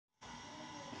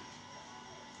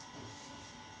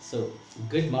So,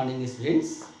 good morning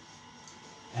students,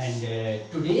 and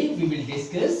today we will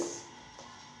discuss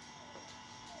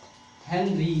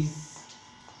Henry's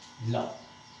law.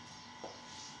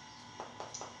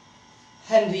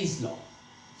 Henry's law.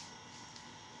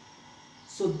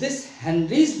 So this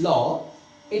Henry's law,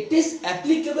 it is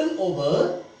applicable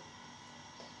over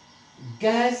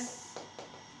gas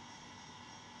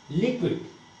liquid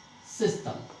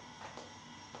system.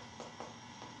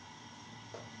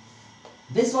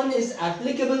 This one is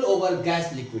applicable over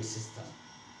gas liquid system.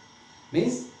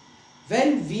 Means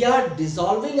when we are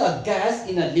dissolving a gas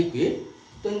in a liquid,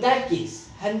 so in that case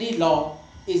Henry law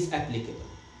is applicable.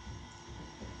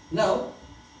 Now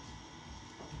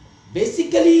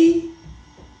basically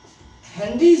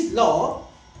Henry's law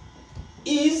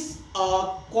is a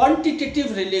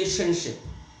quantitative relationship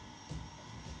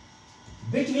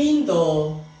between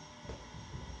the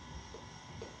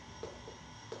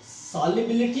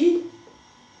solubility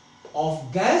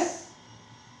of gas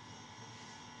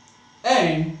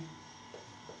and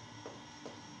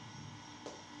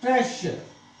pressure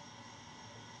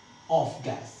of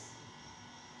gas.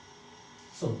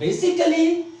 So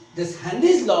basically this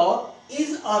Henry's law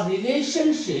is a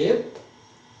relationship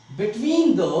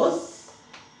between the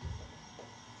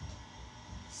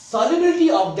solubility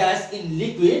of gas in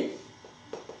liquid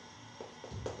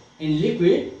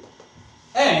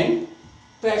and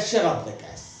pressure of the gas.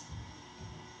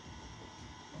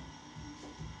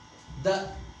 The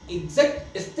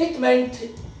exact statement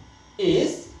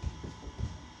is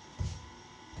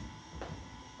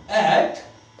at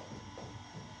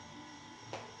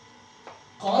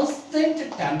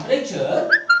constant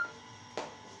temperature,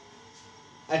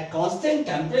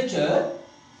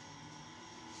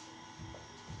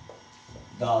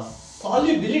 the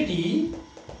solubility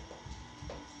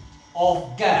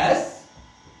of gas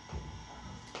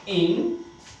in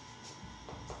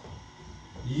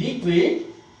liquid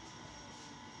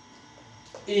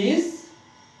is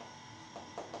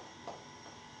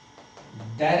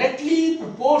directly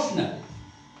proportional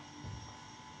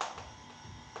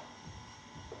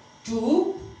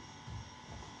to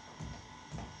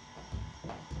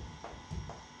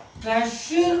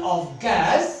pressure of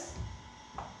gas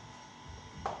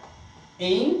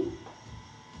in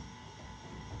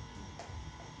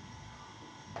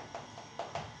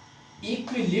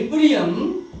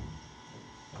equilibrium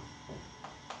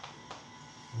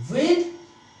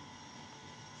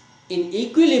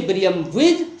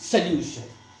with solution.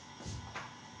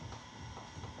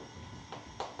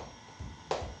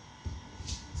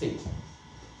 See,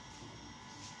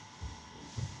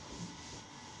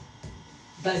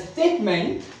 the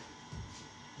statement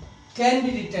can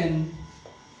be written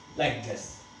like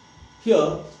this.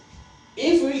 Here,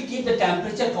 if we will keep the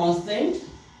temperature constant,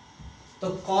 तो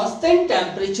constant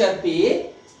temperature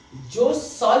पे जो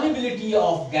solubility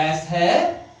of gas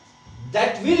है,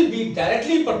 that will be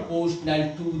directly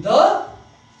proportional to the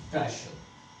pressure.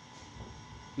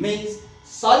 Means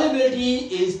solubility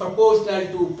is proportional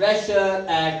to pressure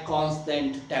at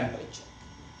constant temperature.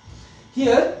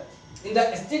 Here in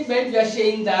the statement we are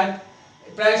saying that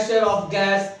pressure of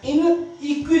gas in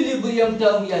equilibrium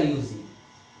term we are using.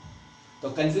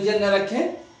 तो confusion न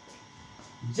रखें.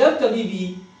 जब कभी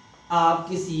भी आप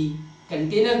किसी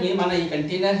container में, माना ये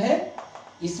कंटेनर है,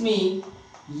 इसमें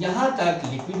यहाँ तक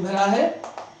लिक्विड भरा है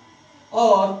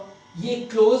और ये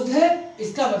क्लोज्ड है,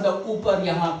 इसका मतलब ऊपर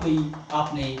यहाँ कोई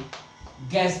आपने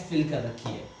गैस फिल कर रखी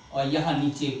है और यहाँ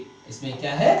नीचे इसमें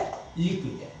क्या है,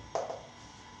 लिक्विड है.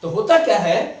 तो होता क्या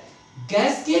है,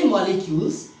 गैस के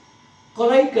मॉलिक्यूल्स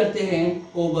कोलाइड करते हैं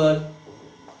ओवर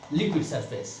लिक्विड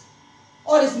सरफेस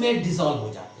और इसमें डिसॉल्व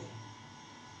हो जाते हैं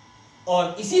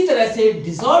और इसी तरह से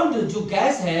डिसॉल्व्ड जो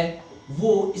गैस है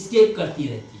वो एस्केप करती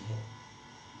रहती है.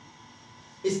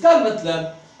 इसका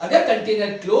मतलब अगर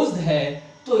कंटेनर क्लोज्ड है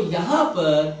तो यहां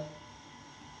पर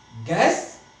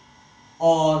गैस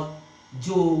और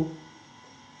जो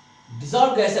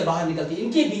डिसॉल्व गैस है बाहर निकलती है,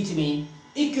 इनके बीच में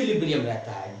इक्विलिब्रियम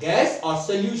रहता है. गैस और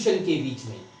सॉल्यूशन के बीच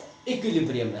में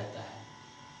इक्विलिब्रियम रहता है.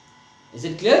 Is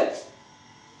it clear?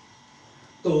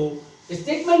 तो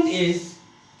स्टेटमेंट इज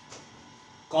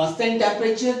कांस्टेंट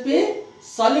टेम्परेचर पे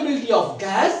solubility of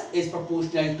gas is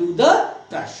proportional to the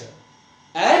pressure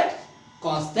at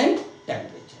constant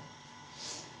temperature.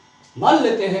 मान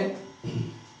लेते हैं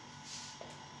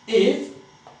if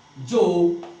जो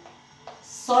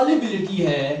solubility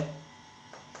है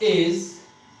is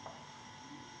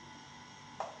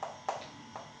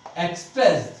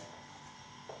expressed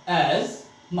as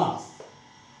mass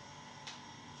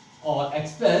or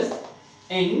expressed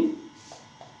in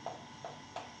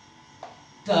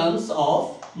terms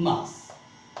of mass,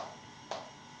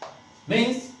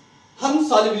 means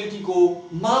solubility को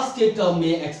मास के term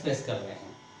में एक्सप्रेस कर रहे हैं,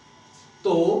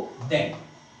 तो then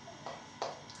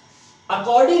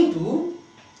according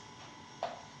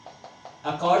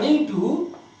to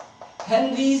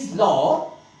Henry's law,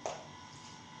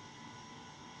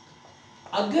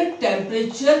 अगर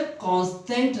टेम्परेचर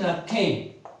कांस्टेंट रखें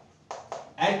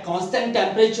at constant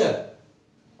temperature,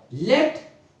 let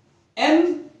m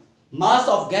mass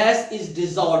of gas is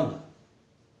dissolved,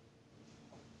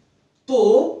 तो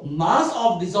mass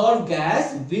of dissolved gas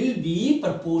will be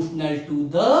proportional to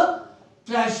the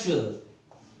pressure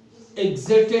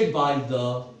exerted by the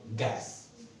gas.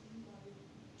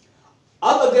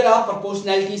 अब अगर आप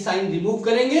proportionality sign remove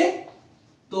करेंगे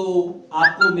तो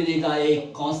आपको मिलेगा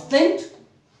एक constant,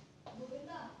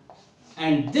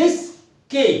 and this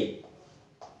k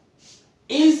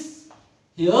is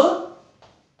here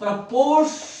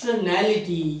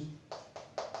proportionality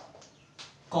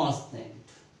constant.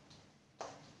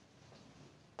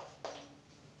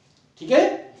 ठीक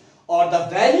है, और the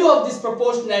value of this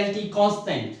proportionality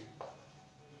constant,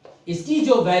 इसकी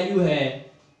जो वैल्यू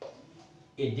है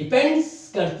डिपेंड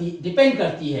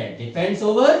करती है, डिपेंड्स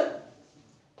ओवर,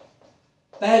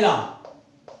 पहला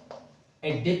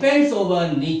it depends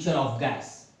over nature of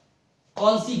gas,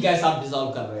 कौन सी गैस आप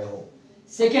डिसॉल्व कर रहे हो,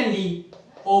 secondly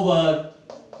over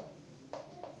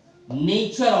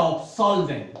nature of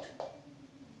solvent,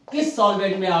 किस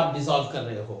सॉल्वेंट में आप डिसॉल्व कर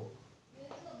रहे हो,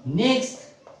 नेक्स्ट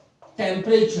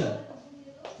टेम्परेचर,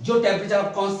 जो टेम्परेचर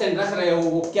आप कांस्टेंट रख रहे हो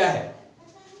वो क्या है,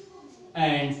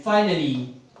 and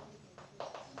finally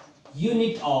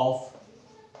unit of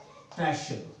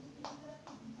pressure.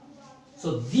 So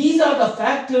these are the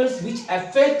factors which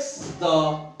affects the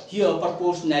here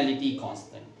proportionality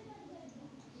constant.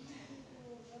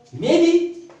 Maybe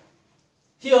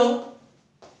here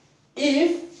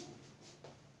if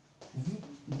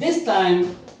this time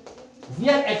we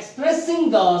are expressing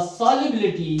the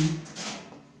solubility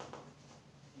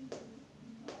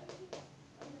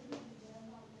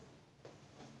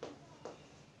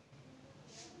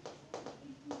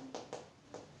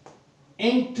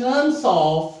in terms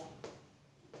of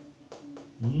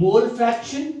mole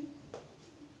fraction,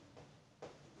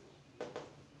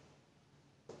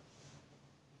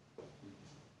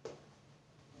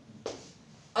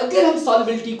 अगर हम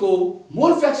solubility को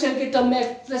mole fraction के term में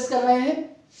express कर रहे हैं,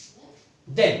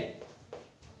 then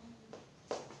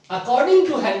according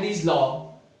to Henry's law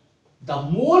the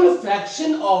mole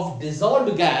fraction of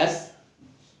dissolved gas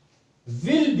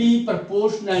will be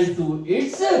proportional to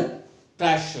it's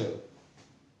pressure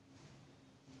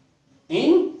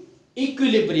in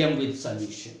equilibrium with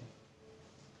solution.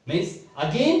 Means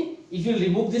again, if you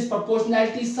remove this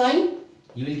proportionality sign,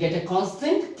 you will get a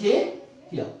constant k,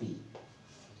 here p.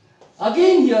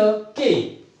 Again here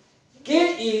k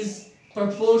is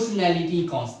proportionality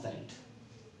constant,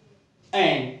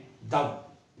 and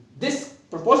this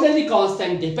proportionality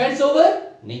constant depends over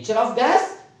nature of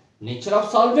gas, nature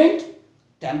of solvent,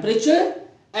 temperature,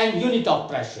 and unit of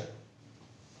pressure.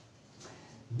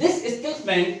 This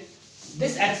statement,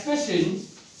 this expression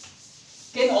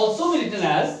can also be written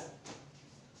as,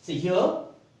 see here,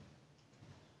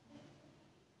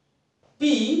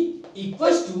 P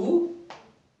equals to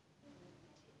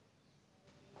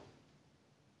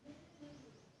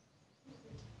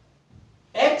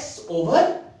x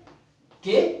over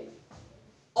k,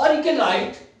 or you can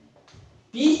write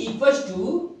P equals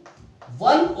to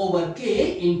 1 over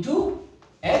k into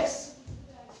x.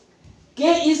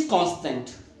 K is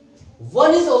constant,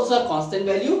 1 is also a constant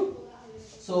value,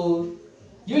 so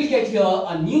you will get here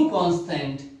a new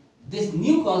constant. This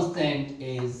new constant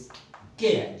is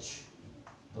kh.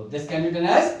 So this can be written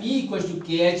as P equals to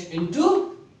kh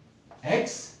into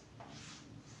x.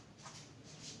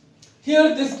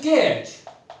 Here this kh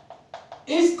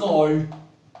is called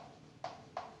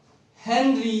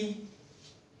Henry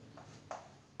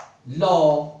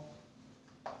law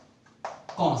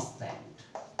constant.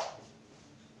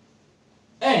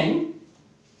 And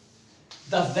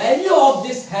the value of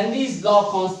this Henry's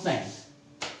law constant,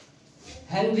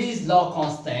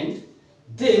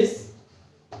 this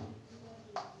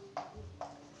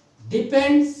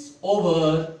depends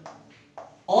over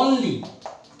only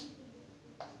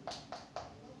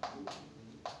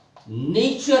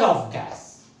nature of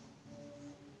gas.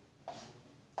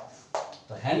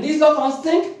 तो Henry's law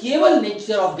constant केवल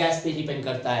nature of gas पे depend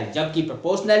करता है, जबकि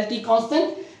proportionality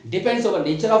constant depends over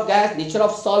nature of gas, nature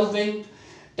of solvent,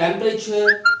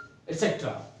 temperature,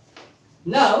 etc.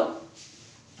 Now,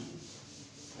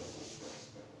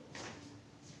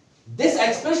 this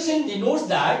expression denotes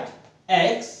that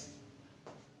x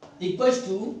equals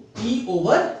to P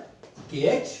over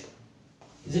kh.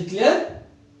 Is it clear?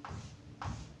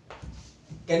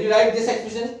 Can you write this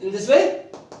expression in this way?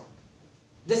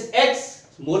 This X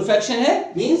mole fraction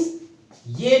है, means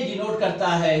ये denote करता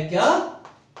है क्या?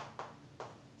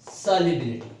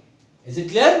 Solubility. Is it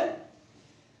clear?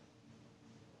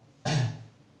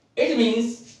 It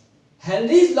means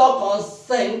Henry's law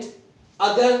constant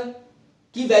अगर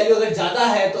की value अगर ज्यादा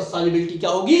है तो solubility क्या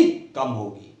होगी? कम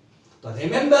होगी. तो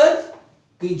remember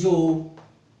कि जो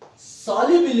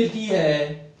solubility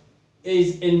है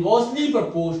is inversely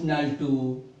proportional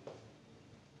to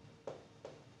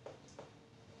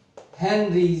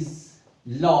Henry's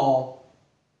law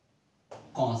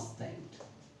constant.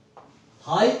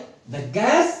 High the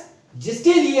gas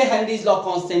जिसके लिए Henry's law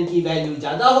constant की वैल्यू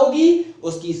ज्यादा होगी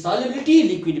उसकी solubility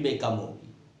liquid में कम होगी,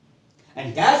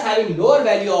 and gas having lower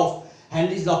value of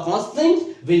Henry's law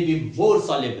constant will be more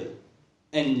soluble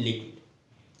in liquid.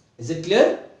 Is it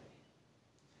clear?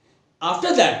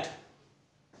 After that,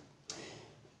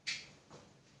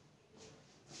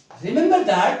 remember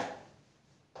that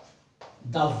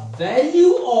the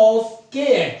value of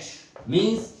KH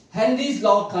means Henry's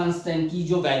law constant की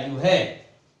जो value है,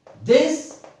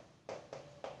 this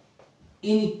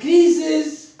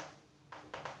increases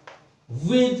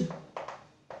with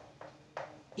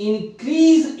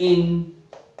increase in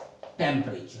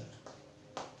temperature.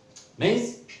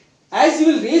 Means as you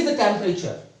will raise the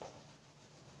temperature,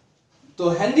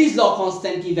 तो Henry's law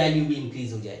constant की value भी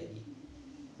increase हो जाएगी.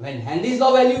 When Henry's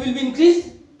law value will be increased,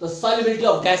 तो solubility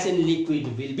of gas in liquid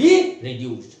will be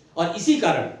reduced. और इसी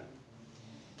कारण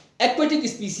aquatic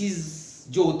species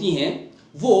जो होती हैं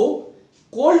वो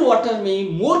cold water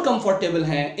में more comfortable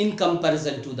हैं in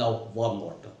comparison to the warm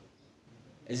water.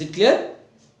 Is it clear?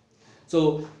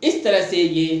 So इस तरह से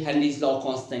ये Henry's law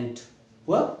constant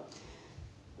हुआ.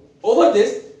 Over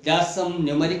this there are some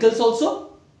numericals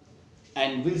also,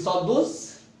 and we'll solve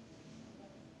those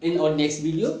in our next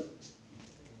video.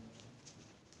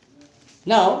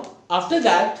 Now after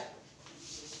that,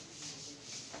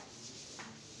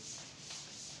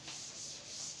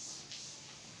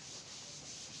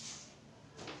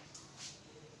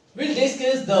 we'll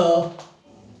discuss the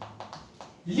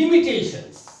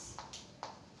limitations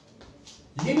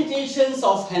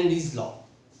of Henry's law.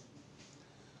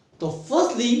 So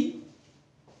firstly,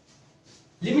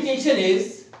 limitation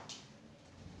is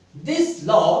this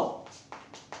law,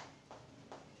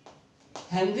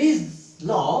 Henry's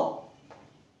law,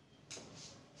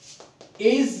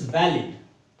 is valid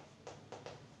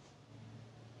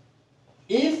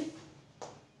if,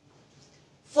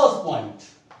 first point,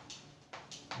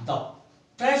 the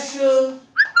pressure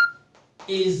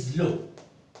is low.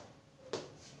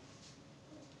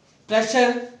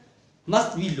 Pressure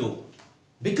must be low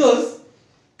because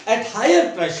at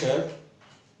higher pressure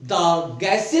the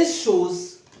gases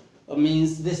shows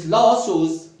means this law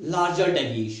shows larger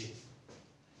deviation.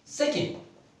 Second,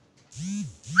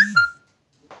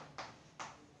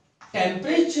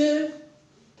 temperature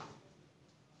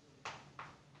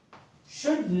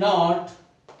should not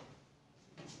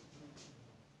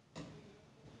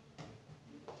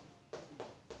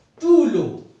too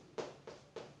low.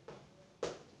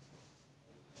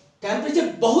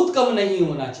 Temperature बहुत कम नहीं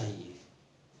होना चाहिए,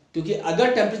 क्योंकि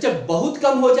अगर temperature बहुत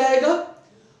कम हो जाएगा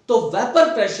तो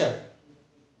वेपर प्रेशर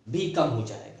भी कम हो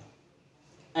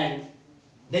जाएगा and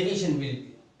deviation will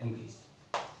increase.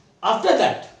 After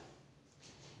that,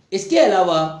 इसके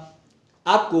अलावा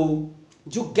आपको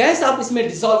जो गैस आप इसमें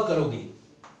डिसॉल्व करोगे,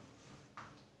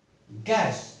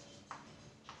 gas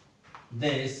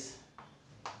this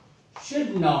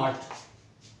should not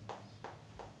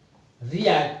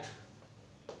react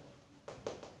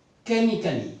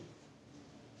chemically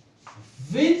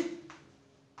with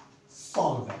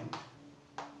solvent.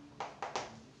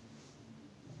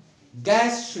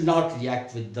 Gas should not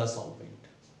react with the solvent.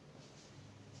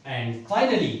 And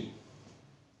finally,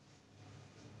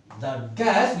 the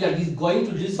gas we are going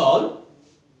to dissolve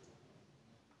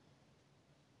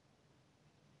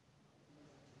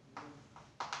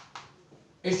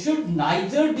it should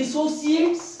neither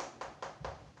dissociates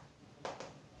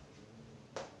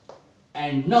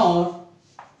and nor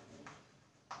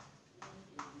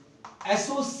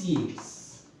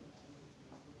associates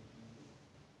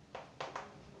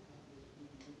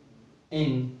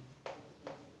in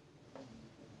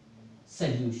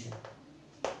solution.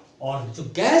 Or so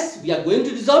gas we are going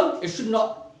to dissolve, it should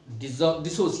not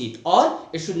dissociate or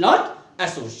it should not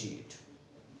associate.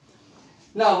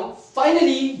 Now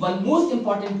finally, one most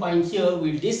important point here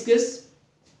we'll discuss.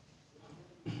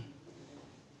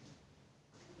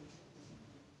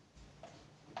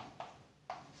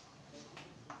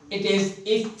 It is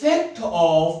effect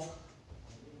of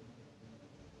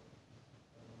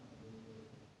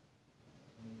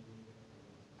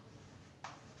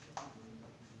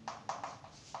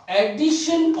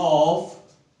addition of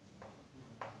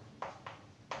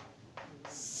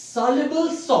soluble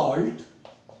salt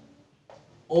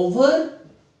over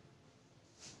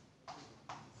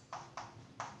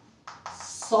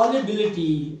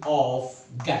solubility of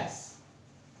gas.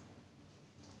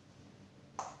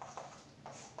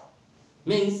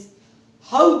 Means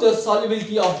how the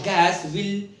solubility of gas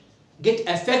will get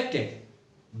affected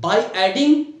by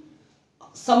adding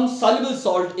some soluble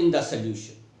salt in the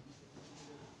solution.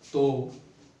 So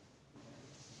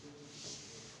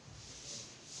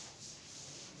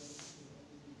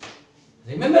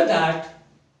remember that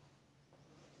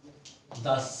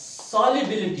the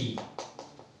solubility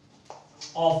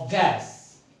of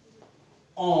gas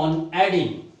on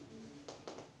adding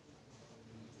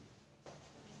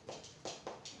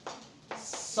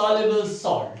soluble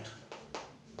salt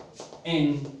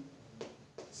in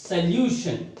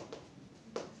solution,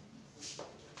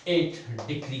 it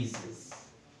decreases.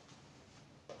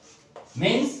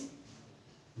 Means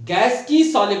gas की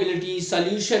solubility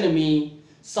solution में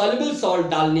soluble salt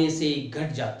डालने से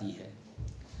घट जाती है.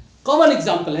 Common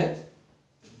example है,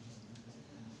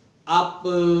 आप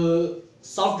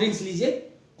soft drinks लीजिए,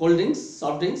 cold drinks,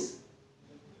 soft drinks,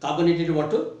 carbonated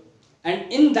water,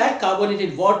 and in that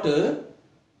carbonated water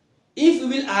if we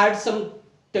will add some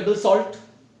table salt,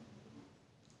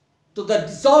 so the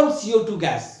dissolved CO2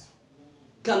 gas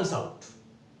comes out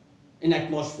in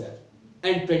atmosphere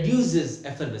and produces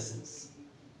effervescence.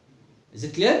 Is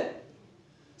it clear?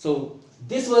 So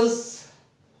this was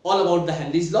all about the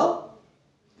Henry's law,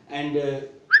 and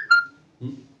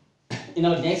in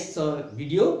our next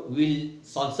video we will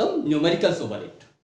solve some numericals over it.